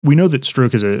We know that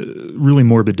stroke is a really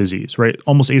morbid disease, right?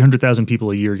 Almost 800,000 people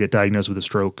a year get diagnosed with a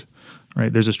stroke,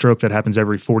 right? There's a stroke that happens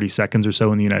every 40 seconds or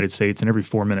so in the United States, and every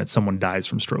 4 minutes someone dies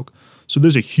from stroke. So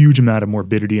there's a huge amount of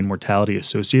morbidity and mortality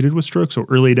associated with stroke. So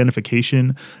early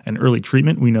identification and early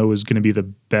treatment we know is going to be the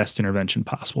best intervention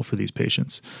possible for these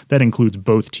patients. That includes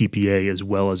both TPA as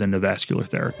well as endovascular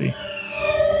therapy.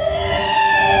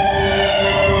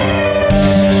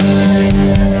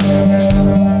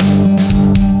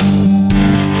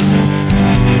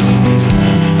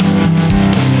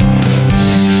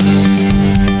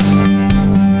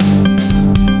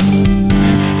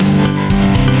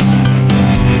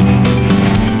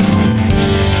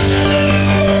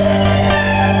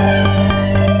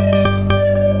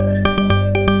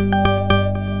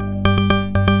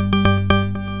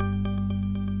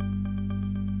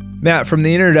 Matt, from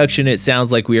the introduction, it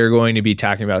sounds like we are going to be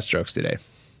talking about strokes today.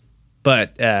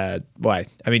 But why?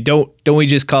 I mean, don't we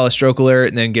just call a stroke alert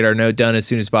and then get our note done as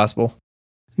soon as possible?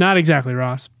 Not exactly,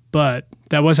 Ross, but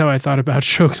that was how I thought about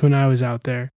strokes when I was out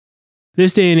there.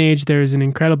 This day and age, there is an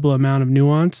incredible amount of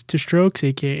nuance to strokes,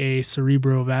 aka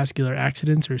cerebrovascular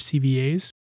accidents or CVAs.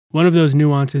 One of those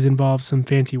nuances involves some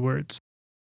fancy words.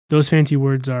 Those fancy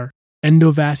words are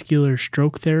endovascular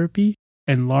stroke therapy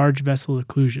and large vessel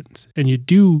occlusions. And you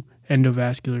do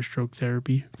endovascular stroke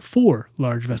therapy for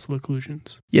large vessel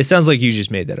occlusions. Yeah, it sounds like you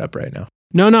just made that up right now.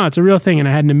 No, it's a real thing, and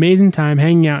I had an amazing time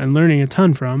hanging out and learning a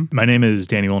ton from. My name is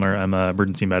Danny Wilner. I'm an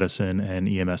emergency medicine and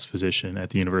EMS physician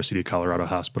at the University of Colorado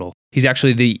Hospital. He's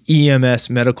actually the EMS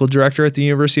medical director at the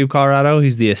University of Colorado.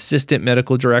 He's the assistant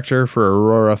medical director for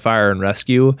Aurora Fire and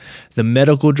Rescue, the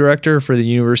medical director for the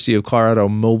University of Colorado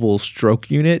Mobile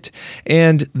Stroke Unit,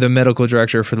 and the medical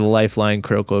director for the Lifeline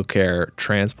Critical Care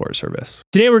Transport Service.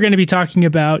 Today we're going to be talking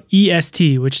about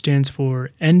EST, which stands for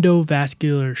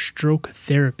endovascular stroke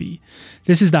therapy.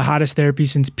 This is the hottest therapy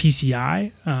since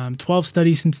PCI, 12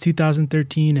 studies since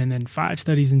 2013, and then 5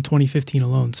 studies in 2015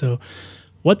 alone. So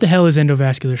what the hell is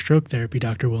endovascular stroke therapy,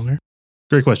 Dr. Wilner?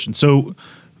 Great question. So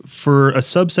for a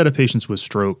subset of patients with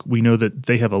stroke, we know that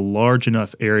they have a large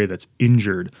enough area that's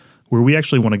injured where we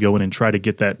actually want to go in and try to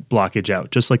get that blockage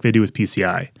out, just like they do with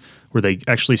PCI, where they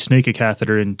actually snake a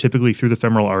catheter in typically through the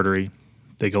femoral artery.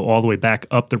 They go all the way back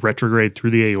up the retrograde through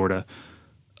the aorta,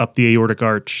 up the aortic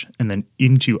arch, and then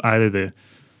into either the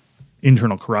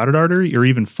internal carotid artery or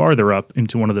even farther up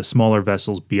into one of the smaller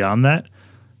vessels beyond that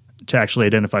to actually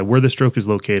identify where the stroke is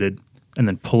located and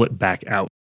then pull it back out.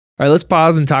 All right, let's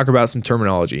pause and talk about some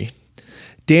terminology.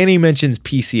 Danny mentions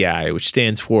PCI, which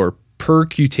stands for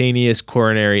percutaneous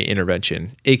coronary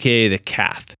intervention, aka the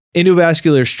cath.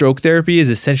 Endovascular stroke therapy is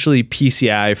essentially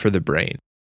PCI for the brain.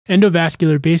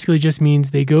 Endovascular basically just means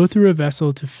they go through a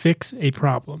vessel to fix a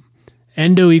problem.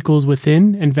 Endo equals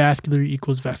within and vascular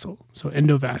equals vessel. So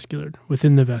endovascular,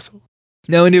 within the vessel.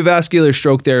 Now, endovascular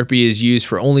stroke therapy is used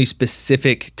for only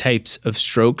specific types of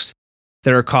strokes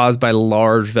that are caused by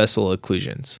large vessel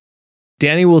occlusions.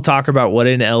 Danny will talk about what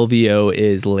an LVO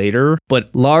is later,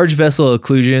 but large vessel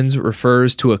occlusions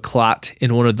refers to a clot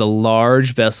in one of the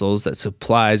large vessels that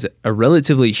supplies a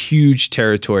relatively huge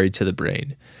territory to the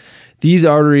brain. These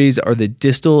arteries are the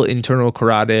distal internal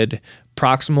carotid,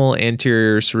 proximal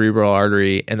anterior cerebral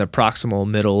artery, and the proximal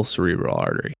middle cerebral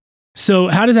artery. So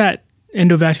how does that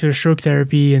endovascular stroke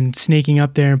therapy and snaking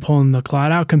up there and pulling the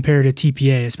clot out compare to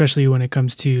TPA, especially when it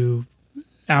comes to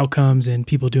outcomes and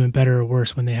people doing better or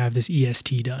worse when they have this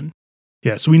EST done?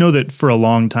 Yeah, so we know that for a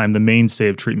long time, the mainstay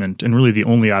of treatment and really the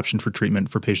only option for treatment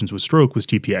for patients with stroke was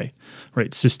TPA,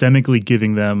 right? Systemically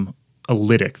giving them a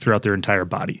lytic throughout their entire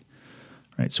body,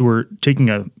 right? So we're taking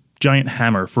a giant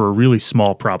hammer for a really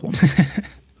small problem.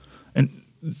 And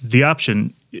the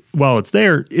option, while it's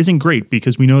there, isn't great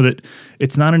because we know that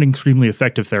it's not an extremely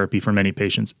effective therapy for many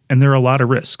patients, and there are a lot of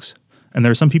risks. And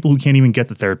there are some people who can't even get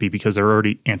the therapy because they're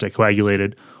already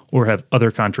anticoagulated or have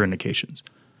other contraindications.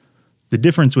 The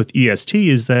difference with EST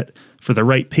is that for the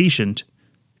right patient,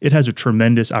 it has a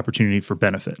tremendous opportunity for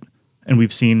benefit. And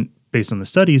we've seen, based on the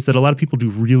studies, that a lot of people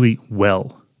do really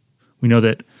well. We know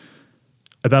that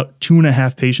about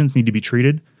 2.5 patients need to be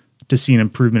treated to see an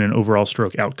improvement in overall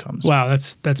stroke outcomes. Wow,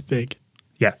 that's big.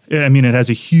 Yeah, I mean, it has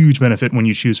a huge benefit when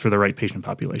you choose for the right patient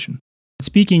population.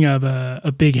 Speaking of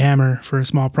a big hammer for a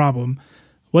small problem,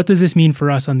 what does this mean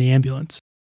for us on the ambulance?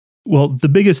 Well, the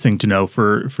biggest thing to know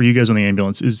for you guys on the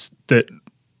ambulance is that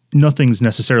nothing's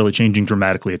necessarily changing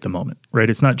dramatically at the moment,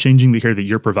 right? It's not changing the care that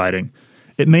you're providing.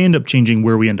 It may end up changing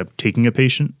where we end up taking a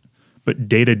patient, but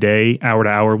day to day, hour to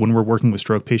hour, when we're working with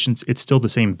stroke patients, it's still the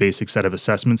same basic set of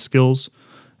assessment skills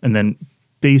and then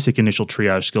basic initial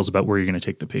triage skills about where you're going to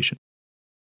take the patient.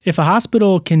 If a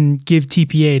hospital can give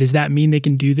TPA, does that mean they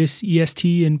can do this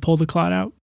EST and pull the clot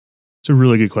out? It's a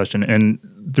really good question. And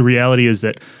the reality is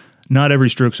that not every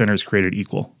stroke center is created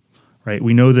equal, right?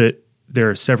 We know that there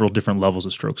are several different levels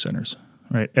of stroke centers,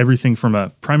 right? Everything from a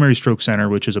primary stroke center,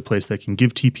 which is a place that can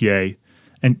give TPA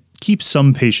and keep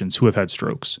some patients who have had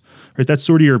strokes, right? That's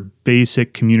sort of your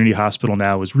basic community hospital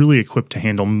now, is really equipped to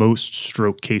handle most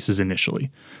stroke cases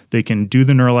initially. They can do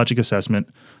the neurologic assessment.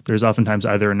 There's oftentimes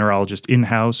either a neurologist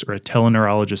in-house or a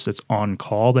teleneurologist that's on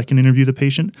call that can interview the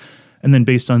patient. And then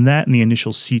based on that and the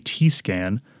initial CT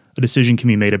scan, a decision can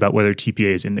be made about whether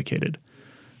TPA is indicated.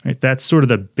 Right? That's sort of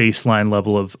the baseline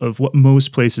level of what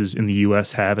most places in the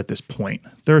U.S. have at this point.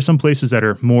 There are some places that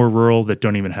are more rural that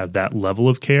don't even have that level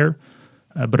of care,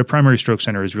 but a primary stroke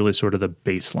center is really sort of the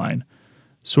baseline,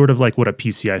 sort of like what a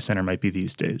PCI center might be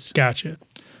these days. Gotcha.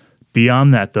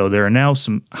 Beyond that, though, there are now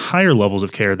some higher levels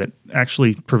of care that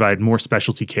actually provide more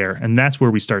specialty care, and that's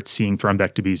where we start seeing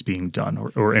thrombectomies being done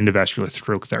or endovascular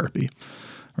stroke therapy.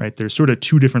 Right? There's sort of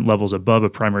two different levels above a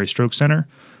primary stroke center.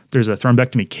 There's a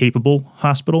thrombectomy-capable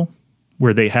hospital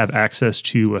where they have access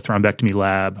to a thrombectomy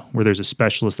lab, where there's a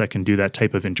specialist that can do that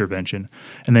type of intervention.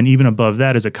 And then even above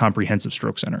that is a comprehensive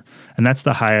stroke center. And that's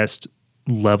the highest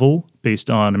level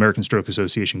based on American Stroke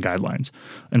Association guidelines.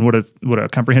 And what a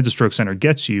comprehensive stroke center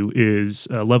gets you is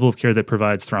a level of care that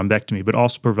provides thrombectomy, but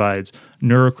also provides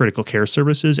neurocritical care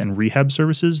services and rehab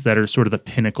services that are sort of the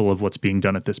pinnacle of what's being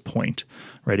done at this point,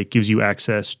 right? It gives you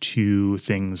access to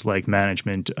things like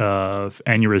management of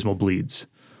aneurysmal bleeds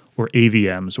or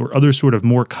AVMs or other sort of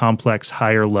more complex,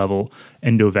 higher level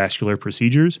endovascular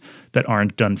procedures that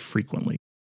aren't done frequently.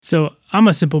 So I'm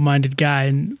a simple-minded guy,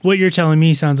 and what you're telling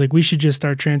me sounds like we should just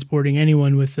start transporting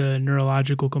anyone with a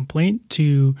neurological complaint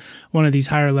to one of these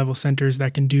higher-level centers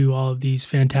that can do all of these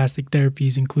fantastic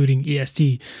therapies, including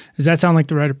EST. Does that sound like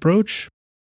the right approach?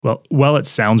 Well, while it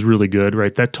sounds really good,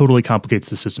 right, that totally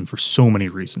complicates the system for so many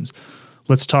reasons.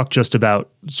 Let's talk just about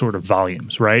sort of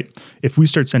volumes, right? If we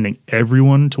start sending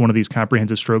everyone to one of these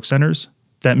comprehensive stroke centers,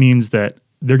 that means that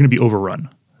they're going to be overrun.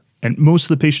 And most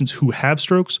of the patients who have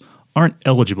strokes aren't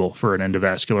eligible for an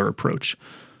endovascular approach.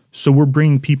 So we're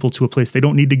bringing people to a place they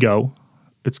don't need to go.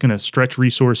 It's going to stretch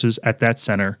resources at that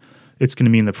center. It's going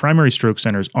to mean the primary stroke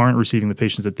centers aren't receiving the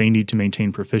patients that they need to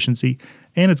maintain proficiency.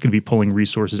 And it's going to be pulling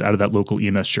resources out of that local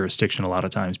EMS jurisdiction a lot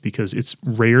of times because it's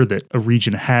rare that a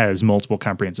region has multiple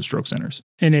comprehensive stroke centers.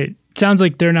 And it sounds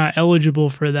like they're not eligible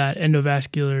for that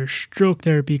endovascular stroke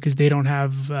therapy because they don't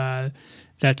have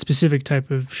that specific type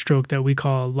of stroke that we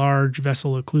call large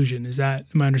vessel occlusion.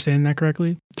 Am I understanding that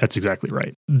correctly? That's exactly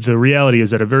right. The reality is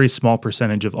that a very small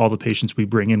percentage of all the patients we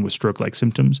bring in with stroke-like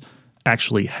symptoms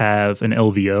actually have an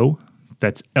LVO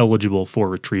that's eligible for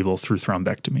retrieval through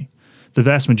thrombectomy. The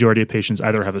vast majority of patients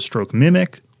either have a stroke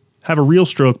mimic, have a real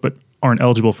stroke, but aren't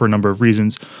eligible for a number of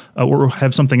reasons, or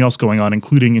have something else going on,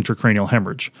 including intracranial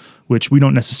hemorrhage, which we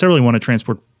don't necessarily want to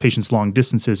transport patients long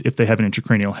distances. If they have an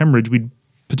intracranial hemorrhage, we'd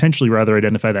potentially rather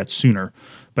identify that sooner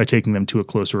by taking them to a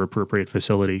closer appropriate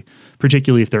facility,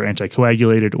 particularly if they're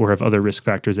anticoagulated or have other risk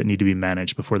factors that need to be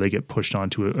managed before they get pushed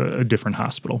onto a different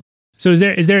hospital. So is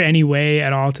there any way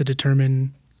at all to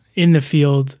determine in the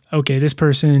field, okay, this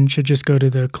person should just go to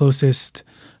the closest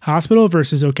hospital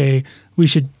versus, okay, we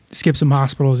should skip some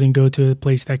hospitals and go to a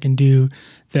place that can do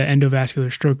the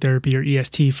endovascular stroke therapy or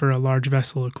EST for a large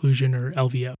vessel occlusion or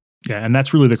LVO? Yeah, and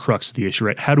that's really the crux of the issue,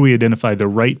 right? How do we identify the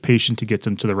right patient to get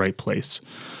them to the right place,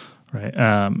 right?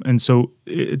 And so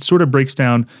it sort of breaks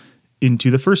down into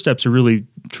the first steps are really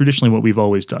traditionally what we've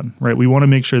always done, right? We want to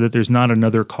make sure that there's not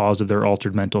another cause of their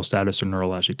altered mental status or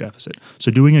neurologic deficit.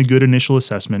 So doing a good initial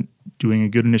assessment, doing a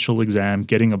good initial exam,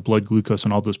 getting a blood glucose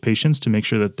on all those patients to make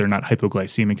sure that they're not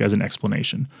hypoglycemic as an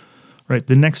explanation. Right.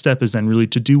 The next step is then really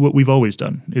to do what we've always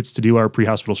done. It's to do our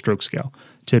pre-hospital stroke scale,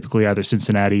 typically either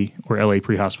Cincinnati or LA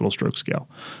pre-hospital stroke scale.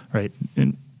 Right.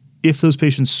 And if those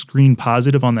patients screen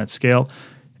positive on that scale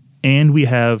and we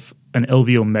have an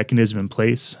LVO mechanism in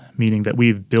place, meaning that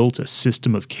we've built a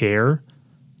system of care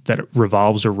that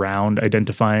revolves around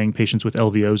identifying patients with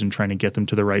LVOs and trying to get them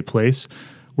to the right place,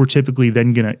 we're typically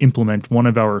then going to implement one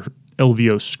of our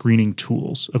LVO screening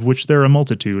tools, of which there are a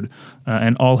multitude,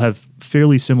 and all have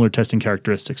fairly similar testing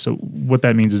characteristics. So what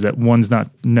that means is that one's not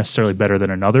necessarily better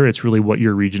than another. It's really what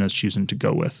your region is choosing to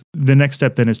go with. The next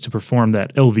step then is to perform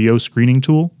that LVO screening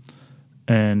tool.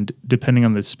 And depending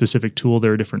on the specific tool,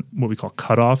 there are different what we call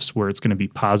cutoffs where it's going to be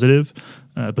positive.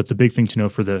 But the big thing to know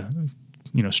for the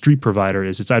street provider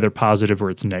is it's either positive or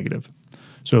it's negative.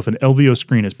 So if an LVO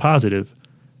screen is positive,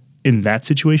 in that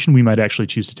situation, we might actually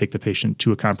choose to take the patient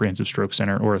to a comprehensive stroke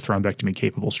center or a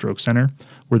thrombectomy-capable stroke center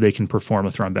where they can perform a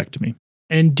thrombectomy.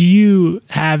 And do you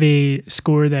have a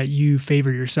score that you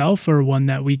favor yourself or one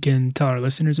that we can tell our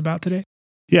listeners about today?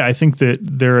 Yeah, I think that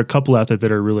there are a couple out there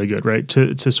that are really good, right?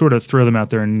 To sort of throw them out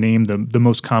there and name the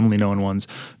most commonly known ones.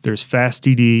 There's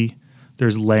FastDD,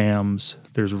 there's LAMS,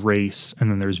 there's RACE, and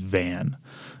then there's VAN,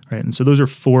 right? And so those are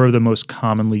 4 of the most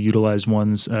commonly utilized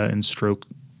ones in stroke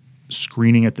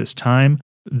screening at this time.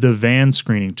 The VAN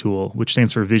screening tool, which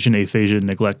stands for Vision, Aphasia, and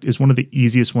Neglect, is one of the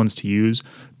easiest ones to use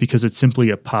because it's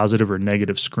simply a positive or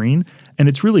negative screen, and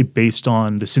it's really based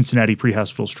on the Cincinnati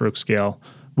Pre-Hospital Stroke Scale,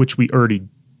 which we already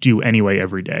do anyway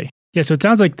every day. Yeah, so it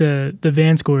sounds like the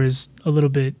VAN score is a little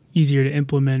bit easier to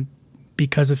implement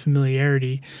because of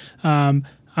familiarity. I'm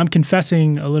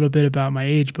confessing a little bit about my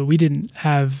age, but we didn't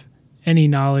have any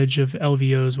knowledge of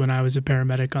LVOs when I was a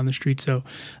paramedic on the street, so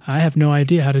I have no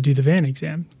idea how to do the VAN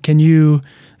exam. Can you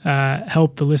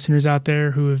help the listeners out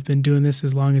there who have been doing this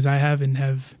as long as I have and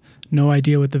have no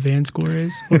idea what the VAN score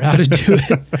is or how to do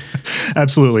it?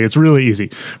 Absolutely. It's really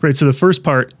easy, right? So the first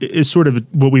part is sort of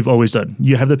what we've always done.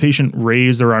 You have the patient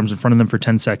raise their arms in front of them for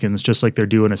 10 seconds, just like they're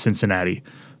doing a Cincinnati.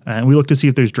 And we look to see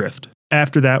if there's drift.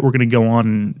 After that, we're going to go on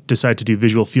and decide to do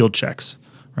visual field checks,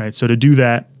 right? So to do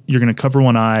that, you're going to cover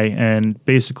one eye and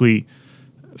basically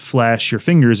flash your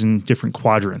fingers in different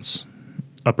quadrants,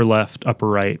 upper left, upper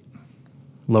right,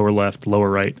 lower left, lower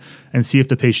right, and see if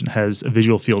the patient has a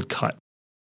visual field cut.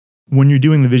 When you're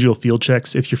doing the visual field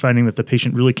checks, if you're finding that the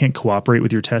patient really can't cooperate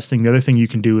with your testing, the other thing you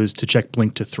can do is to check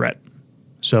blink to threat.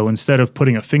 So instead of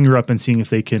putting a finger up and seeing if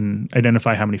they can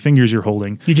identify how many fingers you're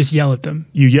holding, You just yell at them.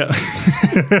 you yell.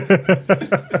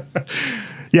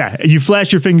 Yeah, you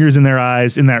flash your fingers in their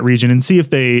eyes in that region and see if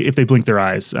they blink their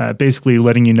eyes, basically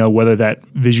letting you know whether that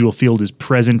visual field is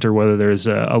present or whether there's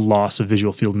a loss of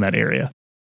visual field in that area.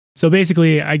 So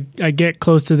basically, I get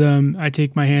close to them. I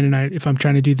take my hand, and if I'm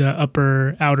trying to do the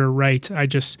upper outer right, I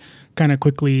just kind of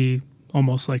quickly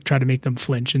almost like try to make them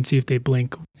flinch and see if they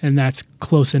blink. And that's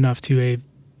close enough to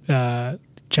a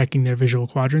checking their visual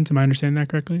quadrants. Am I understanding that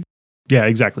correctly? Yeah,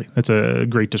 exactly. That's a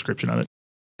great description of it.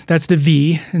 That's the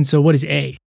V. And so what is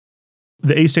A?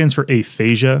 The A stands for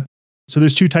aphasia. So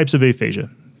there's 2 types of aphasia.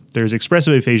 There's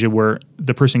expressive aphasia where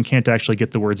the person can't actually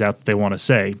get the words out that they want to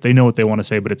say. They know what they want to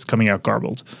say, but it's coming out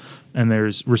garbled. And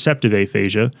there's receptive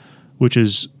aphasia, which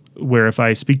is where if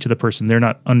I speak to the person, they're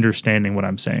not understanding what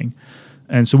I'm saying.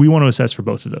 And so we want to assess for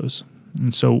both of those.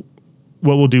 And so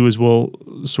what we'll do is we'll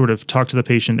sort of talk to the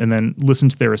patient and then listen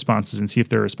to their responses and see if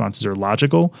their responses are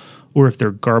logical or if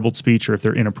they're garbled speech or if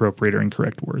they're inappropriate or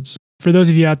incorrect words. For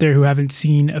those of you out there who haven't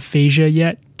seen aphasia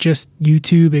yet, just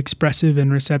YouTube expressive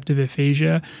and receptive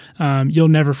aphasia. You'll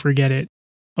never forget it.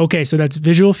 Okay, so that's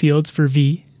visual fields for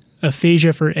V,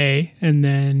 aphasia for A, and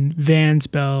then VAN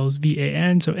spells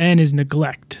VAN. So N is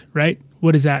neglect, right?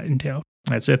 What does that entail?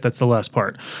 That's it. That's the last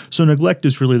part. So neglect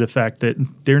is really the fact that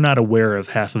they're not aware of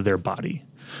half of their body,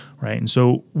 right? And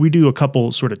so we do a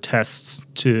couple sort of tests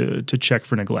to check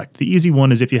for neglect. The easy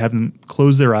one is if you have them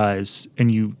close their eyes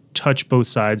and you touch both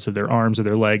sides of their arms or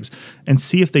their legs and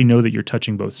see if they know that you're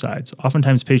touching both sides.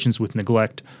 Oftentimes patients with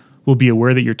neglect will be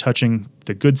aware that you're touching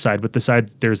the good side, but the side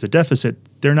there's a deficit,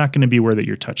 they're not going to be aware that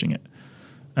you're touching it.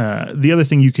 The other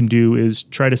thing you can do is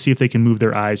try to see if they can move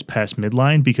their eyes past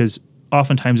midline, because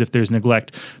oftentimes if there's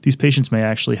neglect, these patients may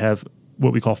actually have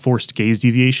what we call forced gaze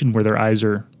deviation, where their eyes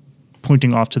are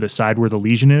pointing off to the side where the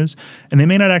lesion is, and they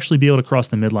may not actually be able to cross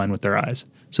the midline with their eyes.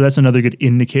 So that's another good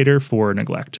indicator for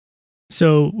neglect.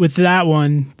 So with that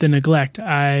one, the neglect,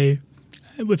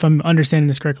 if I'm understanding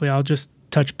this correctly, I'll just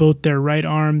touch both their right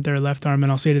arm, their left arm,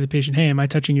 and I'll say to the patient, hey, am I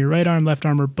touching your right arm, left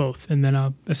arm, or both? And then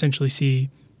I'll essentially see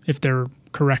if they're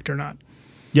correct or not.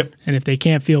 Yep. And if they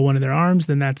can't feel one of their arms,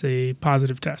 then that's a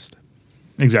positive test.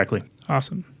 Exactly.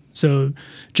 Awesome. So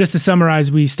just to summarize,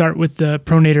 we start with the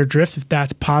pronator drift. If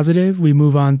that's positive, we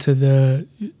move on to the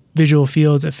visual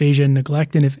fields, aphasia, and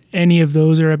neglect. And if any of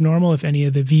those are abnormal, if any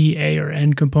of the V, A, or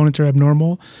N components are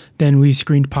abnormal, then we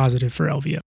screened positive for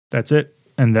LVO. That's it.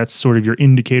 And that's sort of your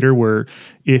indicator where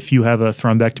if you have a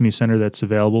thrombectomy center that's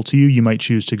available to you, you might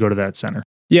choose to go to that center.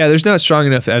 Yeah, there's not strong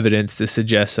enough evidence to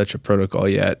suggest such a protocol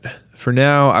yet. For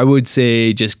now, I would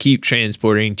say just keep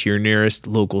transporting to your nearest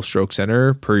local stroke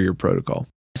center per your protocol.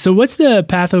 So what's the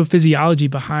pathophysiology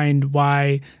behind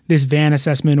why this VAN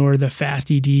assessment or the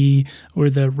FastED or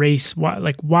the RACE,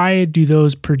 why do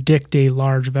those predict a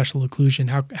large vessel occlusion?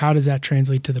 How does that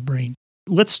translate to the brain?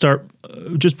 Let's start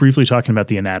just briefly talking about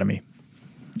the anatomy.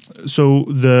 So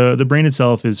the brain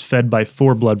itself is fed by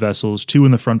 4 blood vessels, 2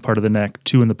 in the front part of the neck,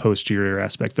 2 in the posterior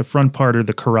aspect. The front part are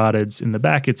the carotids. In the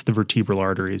back, it's the vertebral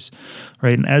arteries,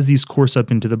 right? And as these course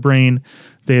up into the brain,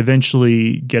 they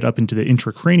eventually get up into the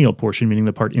intracranial portion, meaning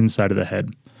the part inside of the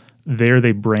head. There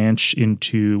they branch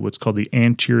into what's called the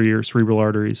anterior cerebral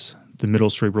arteries, the middle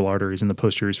cerebral arteries and the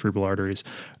posterior cerebral arteries.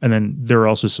 And then there are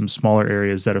also some smaller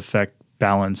areas that affect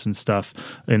balance and stuff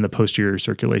in the posterior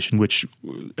circulation, which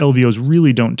LVOs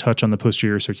really don't touch on the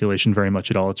posterior circulation very much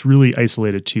at all. It's really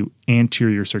isolated to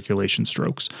anterior circulation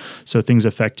strokes. So things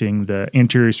affecting the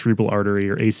anterior cerebral artery,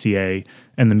 or ACA,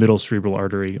 and the middle cerebral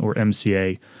artery, or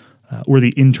MCA, or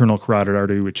the internal carotid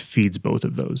artery, which feeds both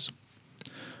of those.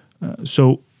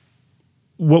 So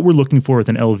what we're looking for with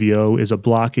an LVO is a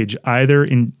blockage either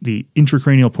in the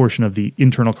intracranial portion of the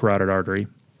internal carotid artery,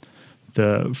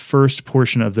 the first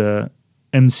portion of the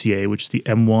MCA, which is the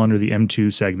M1 or the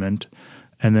M2 segment,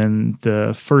 and then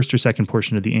the first or second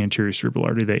portion of the anterior cerebral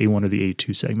artery, the A1 or the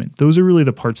A2 segment. Those are really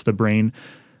the parts of the brain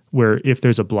where if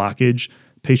there's a blockage,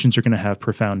 patients are going to have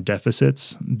profound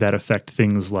deficits that affect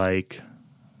things like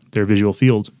their visual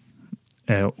field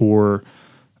or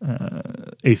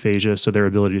aphasia, so their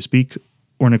ability to speak,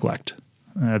 or neglect,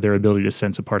 their ability to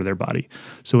sense a part of their body.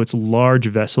 So it's large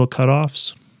vessel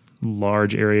cutoffs,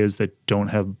 large areas that don't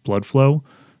have blood flow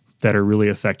that are really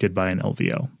affected by an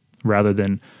LVO, rather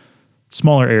than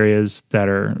smaller areas that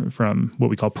are from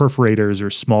what we call perforators or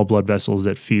small blood vessels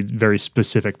that feed very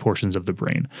specific portions of the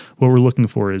brain. What we're looking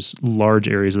for is large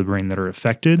areas of the brain that are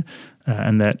affected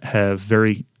and that have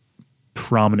very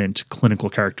prominent clinical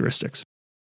characteristics.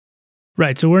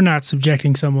 Right. So we're not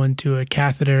subjecting someone to a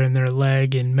catheter in their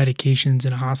leg and medications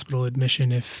in a hospital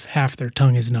admission if half their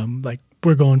tongue is numb. Like,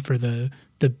 we're going for the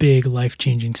big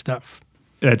life-changing stuff.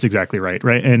 That's exactly right.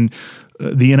 And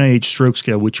the NIH stroke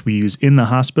scale, which we use in the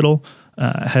hospital,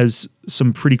 has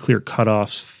some pretty clear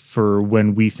cutoffs for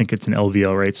when we think it's an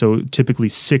LVO, right? So typically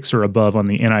 6 or above on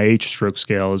the NIH stroke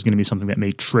scale is going to be something that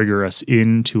may trigger us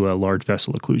into a large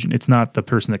vessel occlusion. It's not the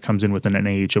person that comes in with an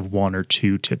NIH of 1 or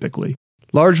 2 typically.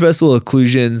 Large vessel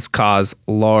occlusions cause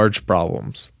large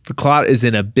problems. The clot is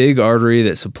in a big artery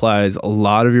that supplies a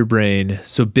lot of your brain,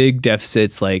 so big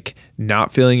deficits like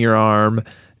not feeling your arm,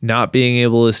 not being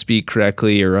able to speak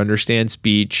correctly or understand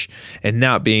speech, and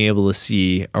not being able to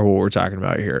see are what we're talking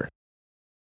about here.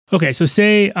 Okay, so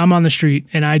say I'm on the street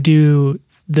and I do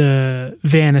the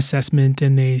VAN assessment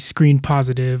and they screen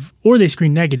positive or they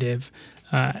screen negative.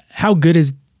 How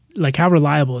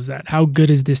reliable is that? How good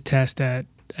is this test at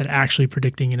actually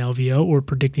predicting an LVO or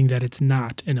predicting that it's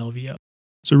not an LVO?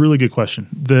 It's a really good question.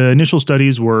 The initial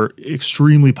studies were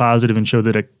extremely positive and showed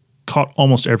that it caught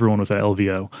almost everyone with an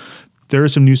LVO. There are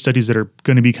some new studies that are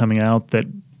going to be coming out that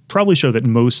probably show that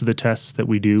most of the tests that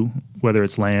we do, whether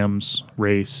it's LAMS,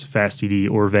 RACE, FAST-TD,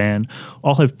 or VAN,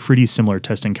 all have pretty similar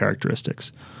testing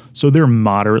characteristics. So they're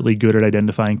moderately good at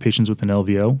identifying patients with an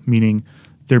LVO, meaning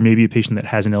there may be a patient that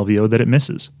has an LVO that it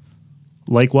misses.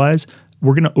 Likewise,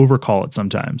 we're going to overcall it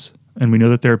sometimes. And we know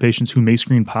that there are patients who may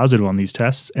screen positive on these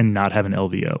tests and not have an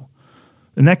LVO.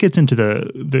 And that gets into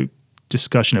the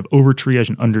discussion of over triage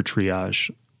and under triage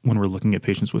when we're looking at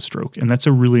patients with stroke. And that's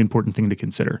a really important thing to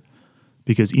consider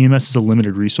because EMS is a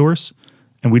limited resource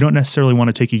and we don't necessarily want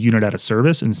to take a unit out of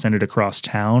service and send it across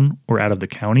town or out of the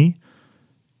county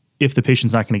if the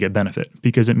patient's not going to get benefit,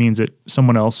 because it means that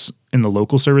someone else in the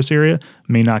local service area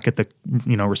may not get the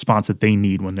response that they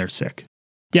need when they're sick.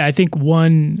 Yeah, I think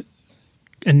one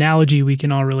analogy we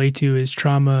can all relate to is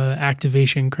trauma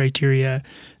activation criteria.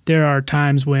 There are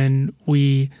times when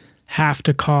we have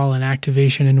to call an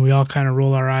activation and we all kind of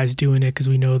roll our eyes doing it because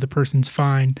we know the person's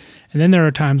fine. And then there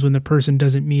are times when the person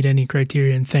doesn't meet any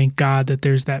criteria, and thank God that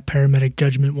there's that paramedic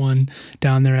judgment one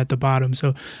down there at the bottom.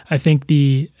 So I think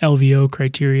the LVO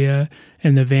criteria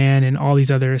and the VAN and all these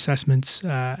other assessments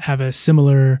have a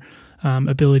similar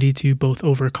ability to both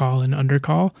overcall and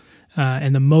undercall.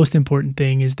 And the most important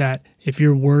thing is that if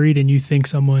you're worried and you think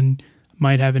someone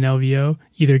might have an LVO,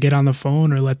 either get on the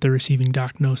phone or let the receiving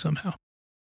doc know somehow.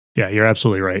 Yeah, you're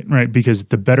absolutely right? Because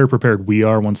the better prepared we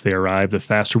are once they arrive, the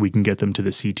faster we can get them to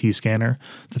the CT scanner,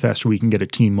 the faster we can get a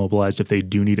team mobilized if they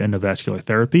do need endovascular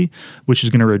therapy, which is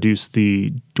going to reduce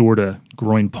the door to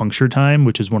groin puncture time,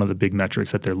 which is one of the big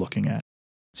metrics that they're looking at.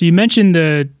 So you mentioned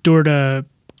the door to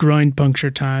groin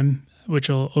puncture time, which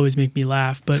will always make me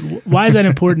laugh. But why is that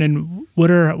important, and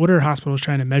what are hospitals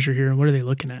trying to measure here, and what are they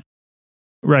looking at?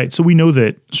 Right. So we know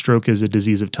that stroke is a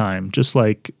disease of time, just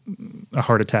like a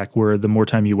heart attack, where the more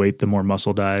time you wait, the more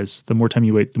muscle dies. The more time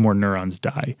you wait, the more neurons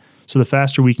die. So the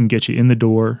faster we can get you in the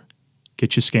door,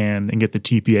 get you scanned, and get the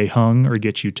TPA hung or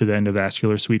get you to the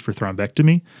endovascular suite for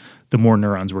thrombectomy, the more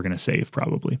neurons we're going to save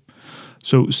probably.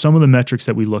 So some of the metrics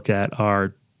that we look at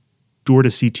are door to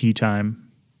CT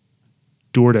time,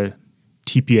 door to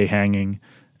TPA hanging,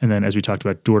 and then, as we talked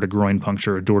about, door to groin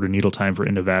puncture or door to needle time for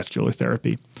endovascular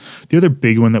therapy. The other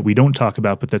big one that we don't talk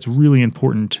about, but that's really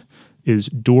important, is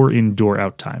door in, door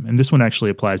out time. And this one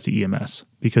actually applies to EMS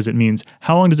because it means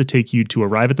how long does it take you to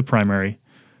arrive at the primary,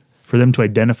 for them to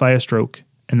identify a stroke,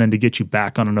 and then to get you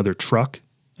back on another truck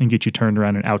and get you turned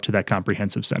around and out to that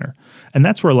comprehensive center. And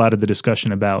that's where a lot of the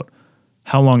discussion about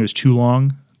how long is too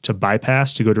long to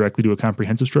bypass to go directly to a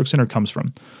comprehensive stroke center comes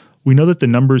from. We know that the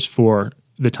numbers for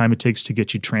the time it takes to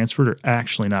get you transferred are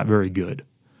actually not very good.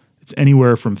 It's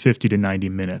anywhere from 50 to 90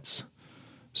 minutes.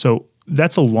 So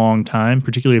that's a long time,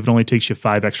 particularly if it only takes you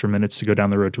 5 extra minutes to go down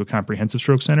the road to a comprehensive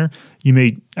stroke center. You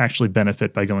may actually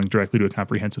benefit by going directly to a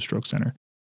comprehensive stroke center.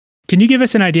 Can you give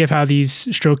us an idea of how these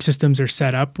stroke systems are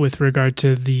set up with regard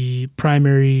to the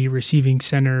primary receiving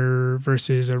center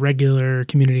versus a regular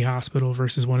community hospital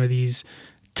versus one of these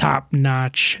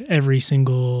top-notch, every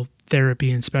single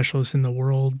therapy and specialist in the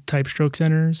world type stroke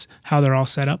centers, how they're all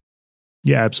set up?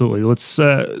 Yeah, absolutely. Let's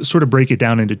sort of break it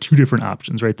down into 2 different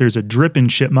options, right? There's a drip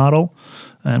and ship model.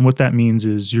 And what that means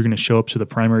is you're going to show up to the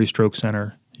primary stroke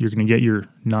center. You're going to get your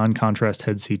non-contrast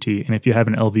head CT. And if you have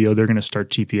an LVO, they're going to start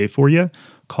TPA for you,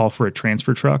 call for a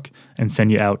transfer truck, and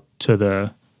send you out to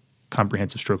the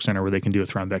comprehensive stroke center where they can do a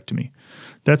thrombectomy.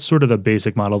 That's sort of the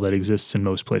basic model that exists in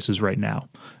most places right now.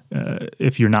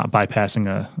 If you're not bypassing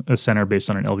a center based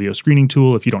on an LVO screening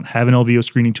tool, if you don't have an LVO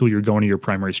screening tool, you're going to your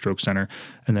primary stroke center.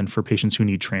 And then for patients who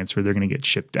need transfer, they're going to get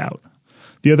shipped out.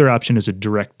 The other option is a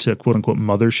direct to quote unquote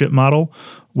mothership model,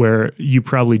 where you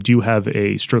probably do have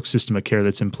a stroke system of care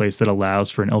that's in place that allows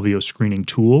for an LVO screening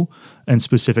tool and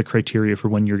specific criteria for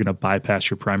when you're going to bypass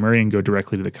your primary and go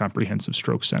directly to the comprehensive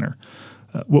stroke center.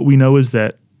 What we know is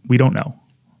that we don't know.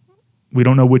 We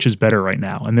don't know which is better right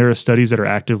now. And there are studies that are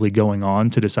actively going on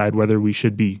to decide whether we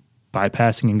should be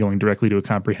bypassing and going directly to a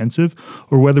comprehensive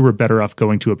or whether we're better off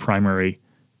going to a primary,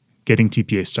 getting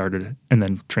TPA started, and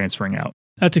then transferring out.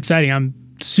 That's exciting. I'm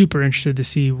super interested to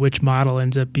see which model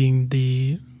ends up being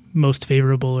the most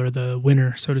favorable or the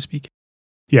winner, so to speak.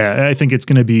 Yeah, I think it's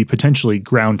going to be potentially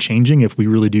ground changing if we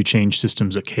really do change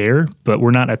systems of care, but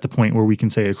we're not at the point where we can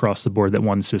say across the board that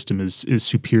one system is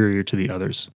superior to the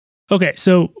others. Okay,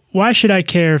 so why should I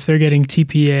care if they're getting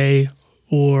TPA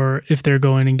or if they're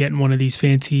going and getting one of these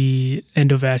fancy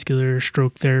endovascular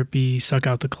stroke therapy, suck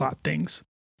out the clot things?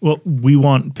 Well, we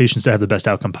want patients to have the best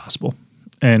outcome possible.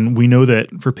 And we know that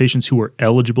for patients who are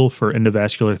eligible for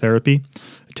endovascular therapy,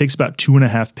 it takes about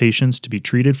 2.5 patients to be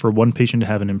treated for 1 patient to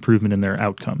have an improvement in their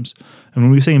outcomes. And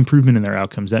when we say improvement in their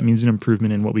outcomes, that means an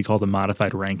improvement in what we call the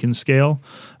modified Rankin scale,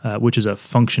 which is a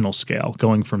functional scale,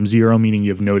 going from 0, meaning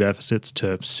you have no deficits,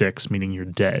 to 6, meaning you're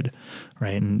dead,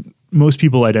 right? And most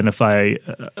people identify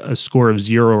a score of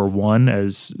 0 or 1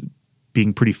 as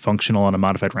being pretty functional on a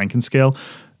modified Rankin scale.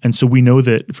 And so we know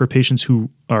that for patients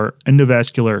who are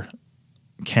endovascular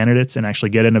candidates and actually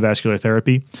get endovascular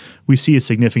therapy, we see a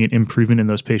significant improvement in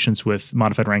those patients with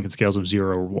modified Rankin scales of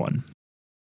 0 or 1.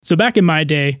 So back in my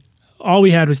day, all we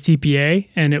had was TPA,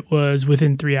 and it was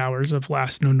within 3 hours of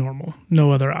last known normal, no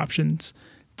other options.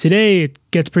 Today, it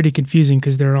gets pretty confusing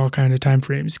because there are all kinds of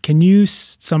timeframes. Can you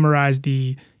summarize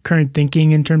the current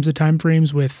thinking in terms of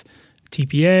timeframes with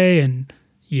TPA and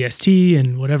EST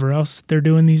and whatever else they're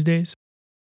doing these days?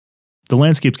 The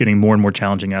landscape's getting more and more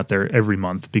challenging out there every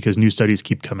month because new studies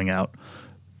keep coming out.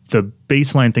 The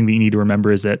baseline thing that you need to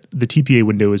remember is that the TPA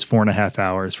window is 4.5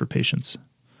 hours for patients.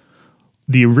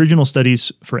 The original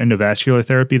studies for endovascular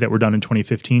therapy that were done in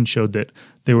 2015 showed that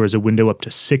there was a window up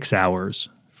to 6 hours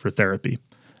for therapy.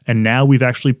 And now we've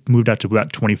actually moved out to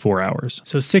about 24 hours.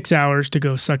 So 6 hours to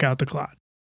go suck out the clot.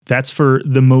 That's for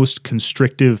the most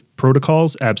constrictive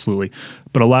protocols, absolutely.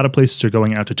 But a lot of places are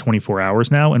going out to 24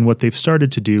 hours now, and what they've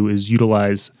started to do is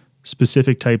utilize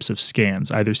specific types of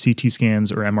scans, either CT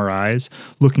scans or MRIs,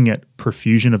 looking at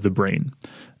perfusion of the brain.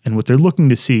 And what they're looking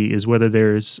to see is whether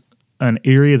there's an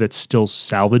area that's still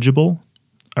salvageable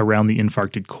around the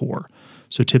infarcted core.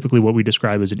 So typically what we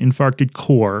describe as an infarcted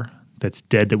core that's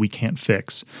dead that we can't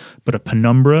fix, but a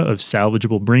penumbra of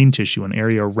salvageable brain tissue, an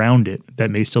area around it that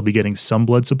may still be getting some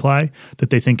blood supply, that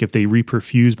they think if they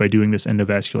reperfuse by doing this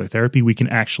endovascular therapy, we can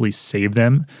actually save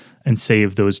them and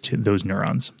save those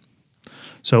neurons.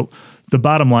 So the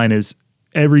bottom line is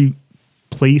every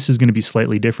place is going to be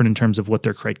slightly different in terms of what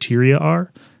their criteria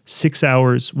are. 6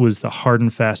 hours was the hard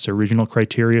and fast original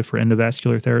criteria for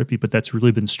endovascular therapy, but that's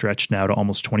really been stretched now to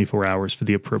almost 24 hours for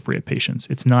the appropriate patients.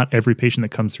 It's not every patient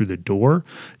that comes through the door.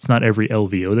 It's not every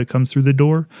LVO that comes through the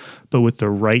door, but with the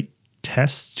right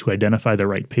tests to identify the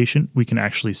right patient, we can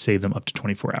actually save them up to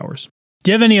 24 hours.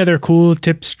 Do you have any other cool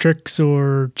tips, tricks,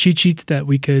 or cheat sheets that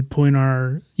we could point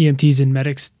our EMTs and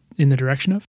medics in the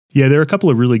direction of? Yeah, there are a couple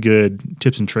of really good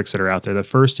tips and tricks that are out there. The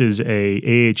first is a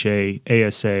AHA,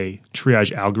 ASA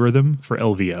triage algorithm for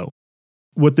LVO.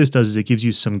 What this does is it gives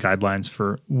you some guidelines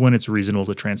for when it's reasonable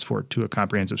to transport to a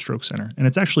comprehensive stroke center. And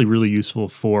it's actually really useful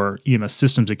for EMS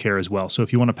systems of care as well. So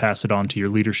if you want to pass it on to your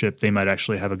leadership, they might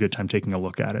actually have a good time taking a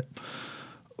look at it.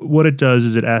 What it does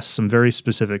is it asks some very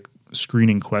specific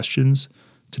screening questions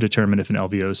to determine if an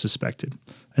LVO is suspected.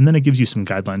 And then it gives you some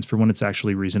guidelines for when it's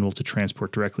actually reasonable to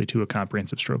transport directly to a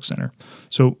comprehensive stroke center.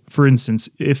 So for instance,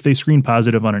 if they screen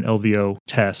positive on an LVO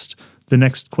test, the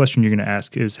next question you're going to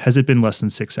ask is, has it been less than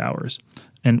 6 hours?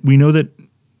 And we know that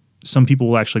some people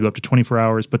will actually go up to 24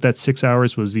 hours, but that 6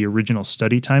 hours was the original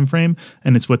study time frame,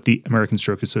 and it's what the American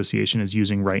Stroke Association is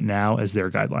using right now as their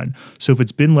guideline. So if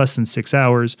it's been less than 6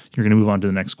 hours, you're going to move on to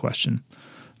the next question.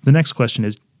 The next question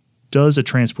is, does a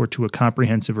transport to a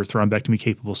comprehensive or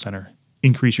thrombectomy-capable center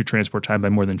increase your transport time by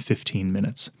more than 15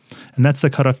 minutes? And that's the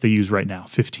cutoff they use right now,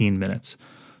 15 minutes.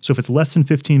 So if it's less than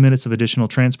 15 minutes of additional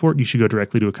transport, you should go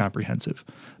directly to a comprehensive.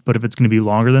 But if it's going to be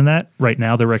longer than that, right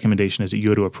now the recommendation is that you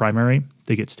go to a primary,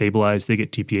 they get stabilized, they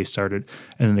get TPA started,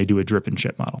 and then they do a drip and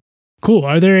ship model. Cool.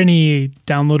 Are there any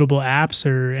downloadable apps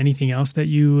or anything else that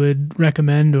you would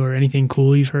recommend or anything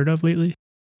cool you've heard of lately?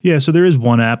 Yeah, so there is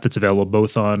one app that's available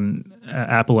both on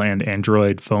Apple and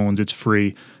Android phones. It's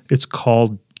free. It's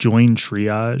called Join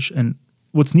Triage. And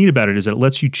what's neat about it is that it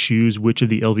lets you choose which of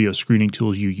the LVO screening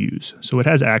tools you use. So it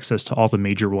has access to all the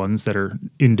major ones that are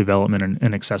in development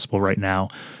and accessible right now.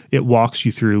 It walks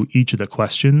you through each of the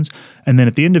questions. And then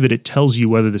at the end of it, it tells you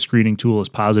whether the screening tool is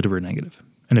positive or negative.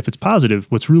 And if it's positive,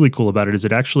 what's really cool about it is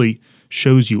it actually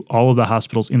shows you all of the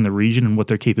hospitals in the region and what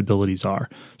their capabilities are.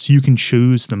 So you can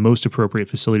choose the most appropriate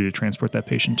facility to transport that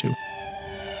patient to.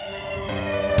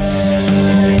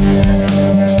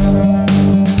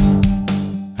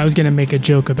 I was going to make a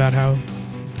joke about how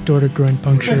door to groin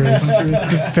puncture is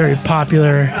very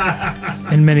popular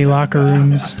in many locker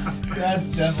rooms. That's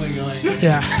definitely going.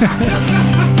 Yeah.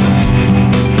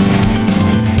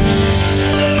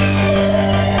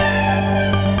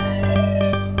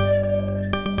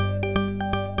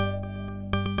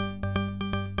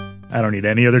 I don't need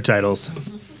any other titles.